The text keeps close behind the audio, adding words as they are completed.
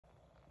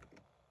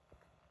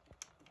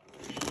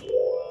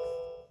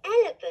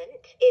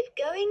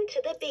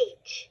to the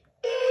beach.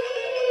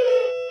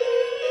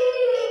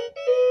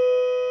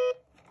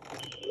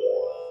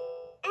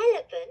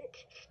 Elephant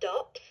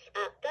stops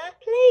at the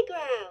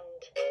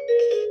playground.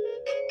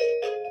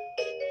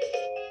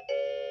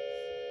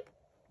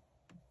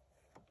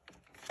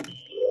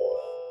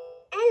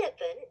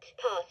 Elephant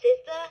passes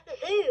the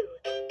zoo.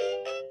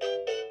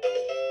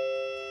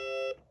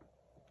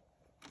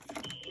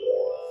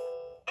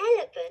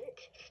 Elephant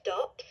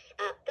stops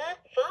at the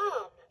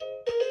farm.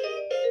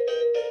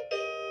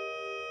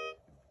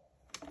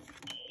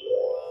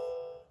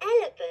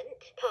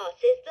 Elephant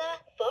passes the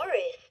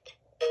forest.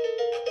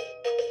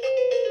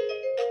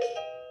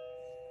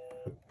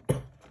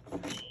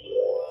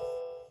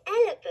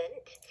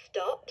 Elephant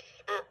stops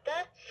at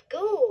the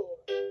school.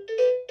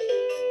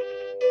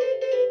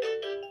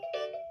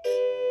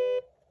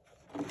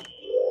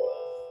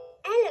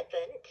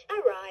 Elephant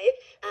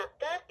arrives at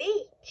the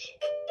beach.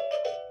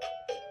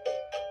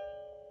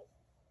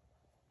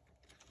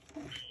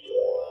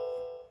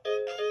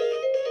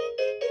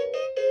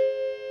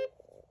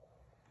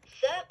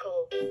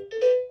 Circle.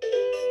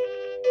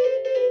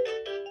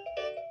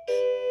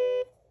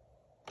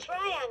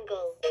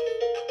 Triangle.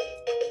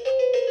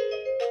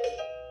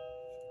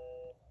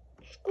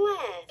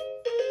 Square.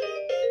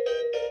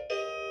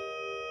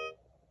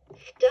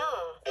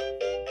 Star.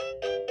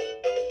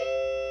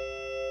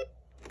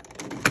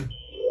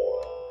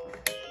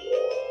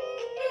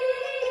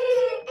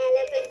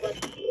 Elephant was.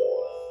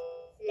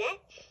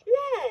 Let's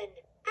learn.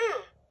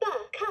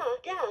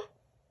 A-ba-ca-da.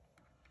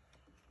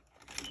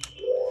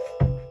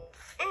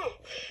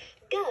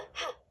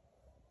 F-G-H.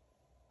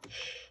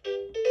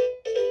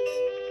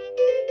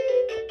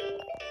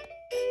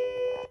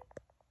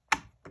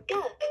 G.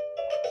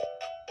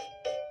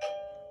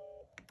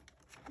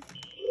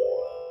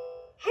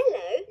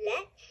 Hello,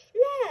 let's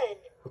learn.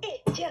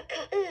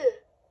 I-J-K-U.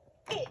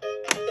 I.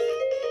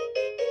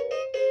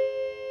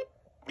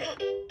 K.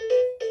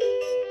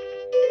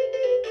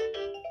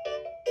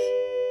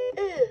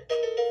 U.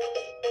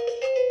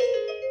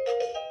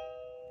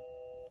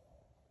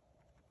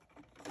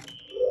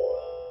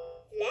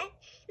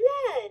 Let's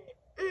learn.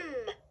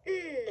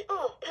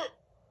 M-N-O-P.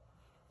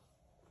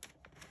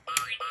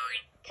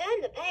 Turn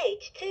the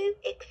page to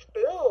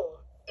explore.